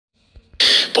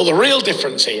But the real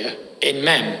difference here in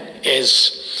men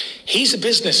is he's a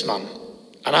businessman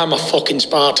and I'm a fucking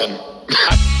Spartan.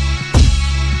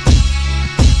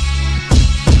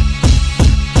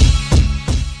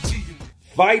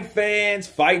 Fight fans,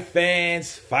 fight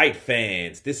fans, fight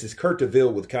fans. This is Kurt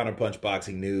DeVille with Counterpunch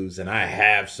Boxing News, and I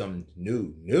have some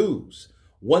new news.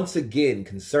 Once again,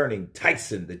 concerning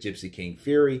Tyson, the Gypsy King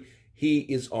Fury. He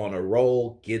is on a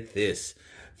roll. Get this.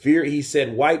 Fury, he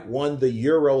said Whyte won the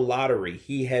Euro lottery.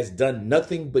 He has done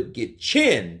nothing but get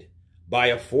chinned by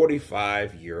a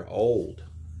 45-year-old.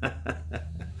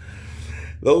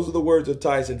 Those are the words of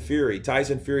Tyson Fury.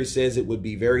 Tyson Fury says it would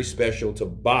be very special to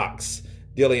box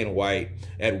Dillian Whyte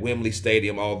at Wembley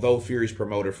Stadium, although Fury's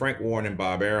promoter Frank Warren and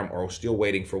Bob Arum are still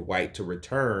waiting for Whyte to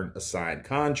return a signed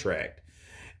contract.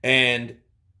 And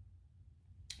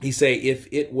he say, if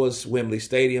it was Wembley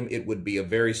Stadium, it would be a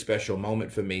very special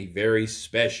moment for me. Very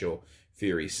special,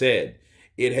 Fury said.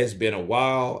 It has been a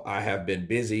while. I have been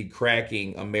busy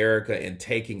cracking America and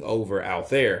taking over out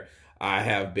there. I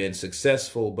have been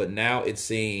successful, but now it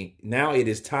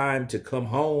is time to come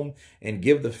home and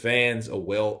give the fans a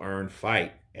well-earned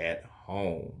fight at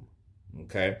home.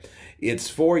 Okay. It's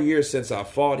 4 years since I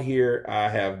fought here. I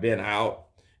have been out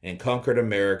and conquered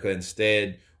America.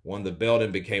 Instead, won the belt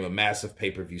and became a massive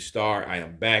pay-per-view star. I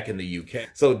am back in the UK.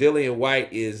 So Dillian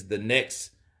Whyte is the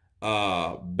next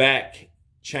back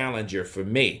challenger for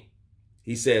me.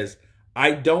 He says,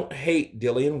 I don't hate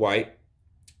Dillian Whyte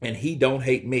and he don't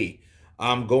hate me.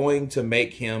 I'm going to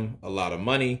make him a lot of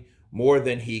money, more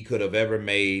than he could have ever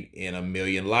made in a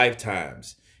million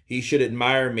lifetimes. He should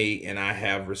admire me, and I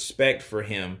have respect for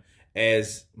him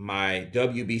as my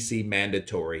WBC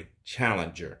mandatory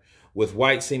challenger. With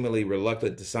Whyte seemingly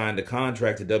reluctant to sign the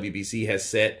contract, the WBC has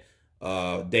set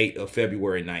a date of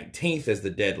February 19th as the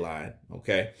deadline,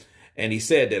 okay? And he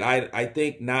said that I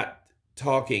think not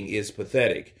talking is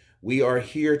pathetic. We are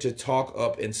here to talk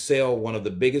up and sell one of the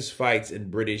biggest fights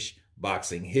in British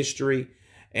boxing history,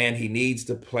 and he needs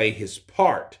to play his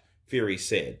part, Fury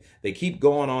said. They keep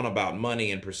going on about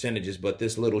money and percentages, but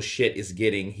this little shit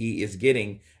he is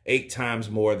getting 8 times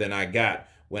more than I got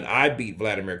when I beat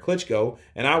Vladimir Klitschko,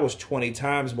 and I was 20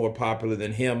 times more popular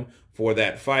than him for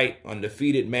that fight,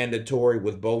 undefeated mandatory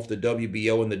with both the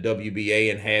WBO and the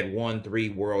WBA, and had won 3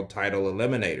 world title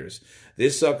eliminators.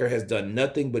 This sucker has done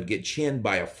nothing but get chinned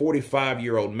by a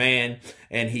 45-year-old man,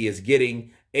 and he is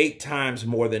getting 8 times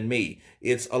more than me.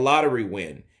 It's a lottery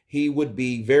win. He would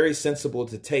be very sensible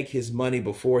to take his money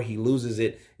before he loses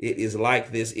it. It is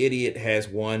like this idiot has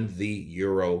won the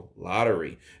Euro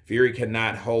lottery. Fury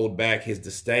cannot hold back his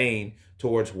disdain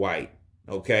towards Whyte,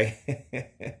 okay?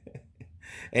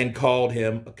 And called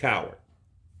him a coward.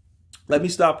 Let me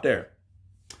stop there.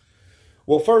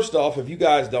 Well, first off, if you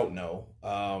guys don't know,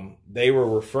 he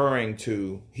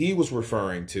was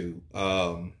referring to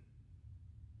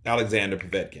Alexander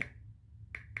Povetkin,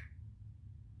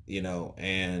 you know,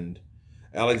 and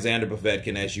Alexander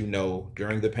Povetkin, as you know,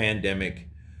 during the pandemic,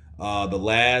 the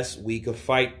last week of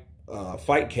fight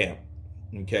camp,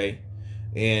 okay,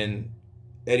 in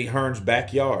Eddie Hearn's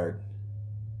backyard,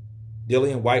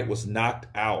 Dillian Whyte was knocked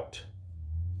out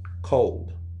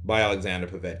cold by Alexander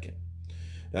Povetkin.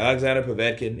 Now, Alexander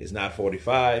Povetkin is not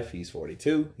 45, he's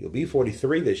 42, he'll be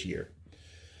 43 this year.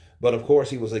 But of course,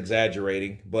 he was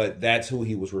exaggerating, but that's who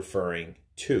he was referring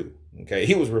to. Okay,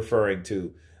 he was referring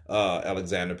to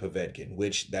Alexander Povetkin,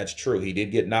 which that's true. He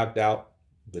did get knocked out,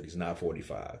 but he's not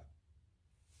 45.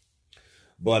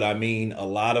 But I mean, a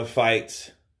lot of fights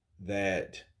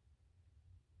that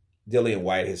Dillian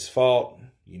Whyte has fought,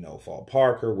 you know, fought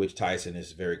Parker, which Tyson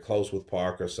is very close with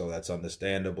Parker, so that's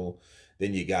understandable.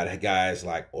 Then you got guys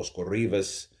like Oscar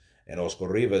Rivas, and Oscar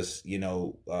Rivas, you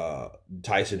know,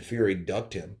 Tyson Fury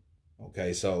ducked him.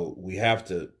 Okay, so we have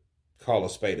to call a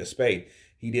spade a spade.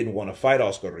 He didn't want to fight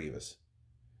Oscar Rivas,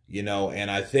 you know,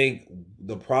 and I think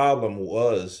the problem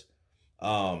was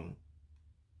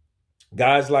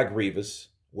guys like Rivas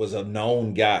was a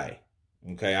known guy.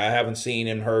 Okay, I haven't seen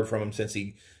and heard from him since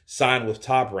he signed with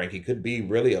Top Rank. He could be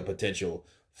really a potential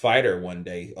fighter one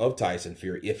day of Tyson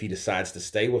Fury if he decides to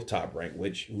stay with Top Rank,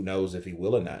 which who knows if he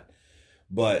will or not.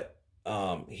 But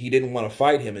he didn't want to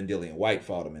fight him, and Dillian Whyte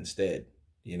fought him instead.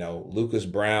 You know, Lucas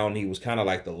Brown, he was kind of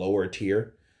like the lower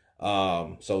tier.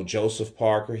 So Joseph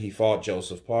Parker, he fought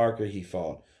Joseph Parker. He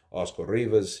fought Oscar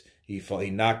Rivas. He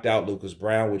knocked out Lucas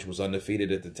Brown, which was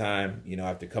undefeated at the time, you know,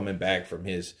 after coming back from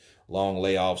his long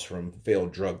layoffs from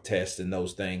failed drug tests and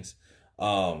those things.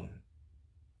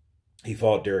 He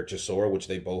fought Derek Chisora, which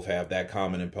they both have that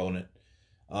common opponent.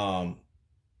 Who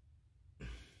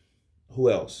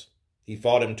else? He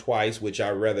fought him twice, which I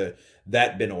rather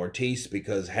that been Ortiz,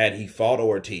 because had he fought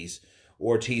Ortiz,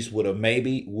 Ortiz would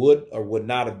or would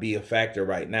not have be a factor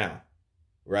right now,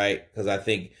 right? Because I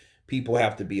think people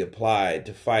have to be applied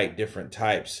to fight different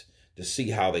types to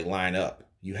see how they line up.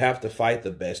 You have to fight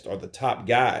the best or the top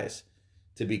guys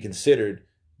to be considered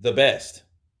the best.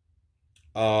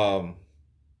 Of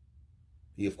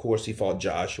course, he fought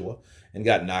Joshua and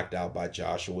got knocked out by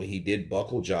Joshua. He did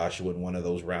buckle Joshua in one of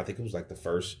those rounds. I think it was like the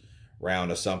first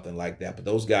round or something like that. But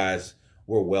those guys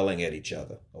were welling at each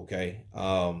other, okay?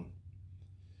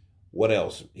 What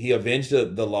else? He avenged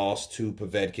the loss to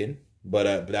Povetkin,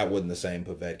 but that wasn't the same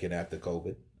Povetkin after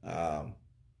COVID.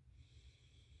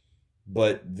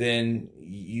 But then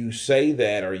you say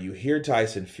that, or you hear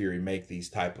Tyson Fury make these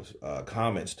type of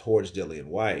comments towards Dillian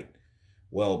Whyte.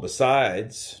 Well,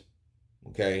 besides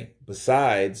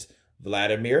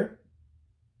Vladimir,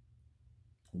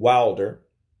 Wilder,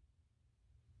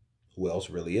 who else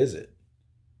really is it?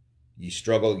 You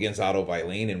struggle against Otto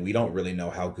Wallin, and we don't really know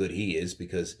how good he is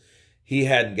because he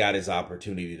hadn't got his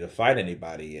opportunity to fight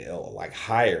anybody like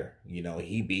higher. You know,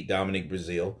 he beat Dominic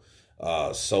Breazeale.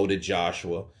 So did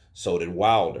Joshua. So did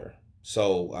Wilder.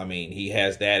 So, I mean, he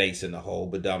has that ace in the hole,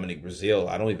 but Dominic Breazeale,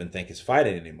 I don't even think is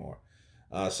fighting anymore.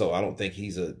 So I don't think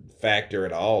he's a factor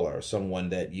at all or someone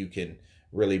that you can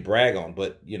really brag on.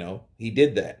 But, you know, he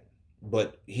did that.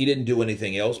 But he didn't do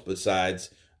anything else besides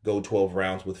go 12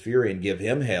 rounds with Fury and give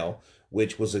him hell,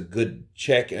 which was a good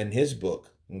check in his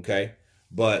book, okay?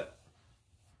 But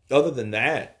other than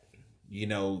that, you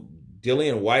know,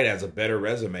 Dillian Whyte has a better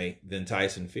resume than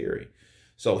Tyson Fury.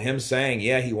 So him saying,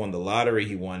 yeah, he won the lottery,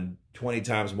 he won 20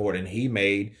 times more than he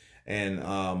made,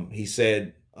 and he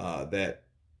said that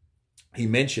he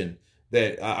mentioned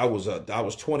that I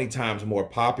was 20 times more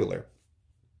popular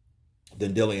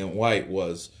than Dillian Whyte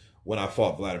was when I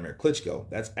fought Vladimir Klitschko.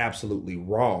 That's absolutely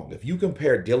wrong. If you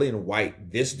compare Dillian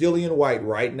Whyte, this Dillian Whyte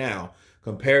right now,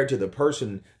 compared to the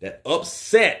person that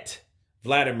upset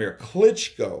Vladimir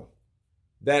Klitschko,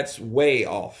 that's way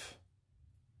off.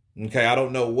 Okay, I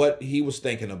don't know what he was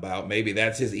thinking about. Maybe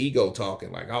that's his ego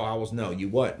talking like, oh, no, you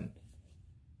wasn't.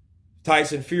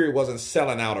 Tyson Fury wasn't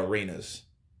selling out arenas.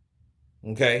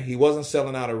 Okay, he wasn't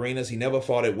selling out arenas. He never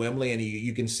fought at Wembley, and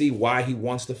you can see why he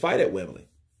wants to fight at Wembley.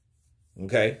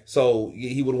 Okay, so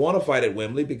he would want to fight at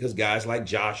Wembley because guys like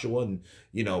Joshua and,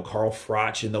 you know, Carl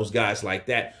Froch and those guys like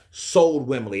that sold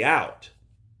Wembley out,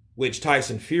 which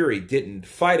Tyson Fury didn't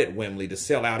fight at Wembley to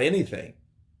sell out anything.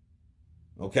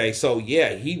 Okay, so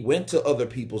yeah, he went to other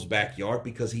people's backyard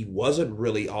because he wasn't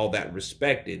really all that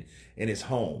respected in his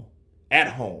home,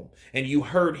 at home. And you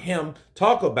heard him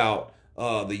talk about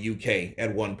the UK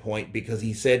at one point because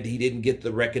he said he didn't get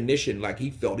the recognition like he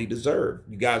felt he deserved.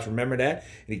 You guys remember that?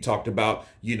 And he talked about,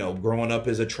 you know, growing up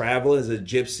as a traveler, as a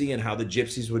gypsy, and how the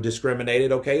gypsies were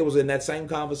discriminated. Okay, it was in that same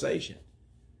conversation.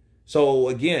 So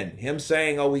again, him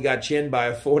saying, oh, we got chinned by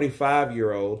a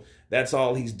 45-year-old, that's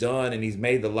all he's done, and he's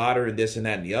made the lottery and this and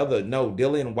that and the other. No,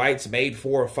 Dillian Whyte's made $4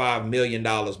 or $5 million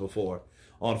before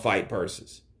on fight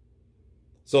purses.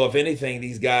 So if anything,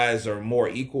 these guys are more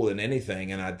equal than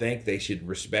anything, and I think they should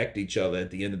respect each other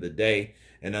at the end of the day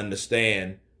and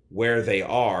understand where they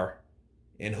are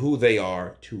and who they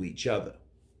are to each other.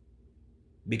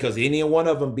 Because any one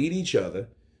of them beat each other,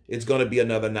 it's going to be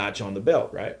another notch on the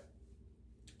belt, right?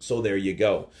 So there you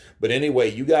go. But anyway,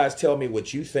 you guys tell me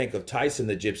what you think of Tyson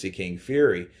the Gypsy King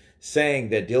Fury saying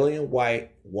that Dillian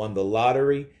Whyte won the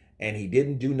lottery and he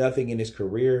didn't do nothing in his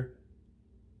career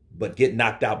but get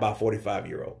knocked out by a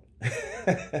 45-year-old.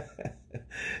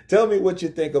 Tell me what you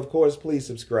think. Of course, please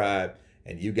subscribe.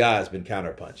 And you guys been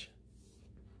Counterpunch.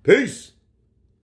 Peace.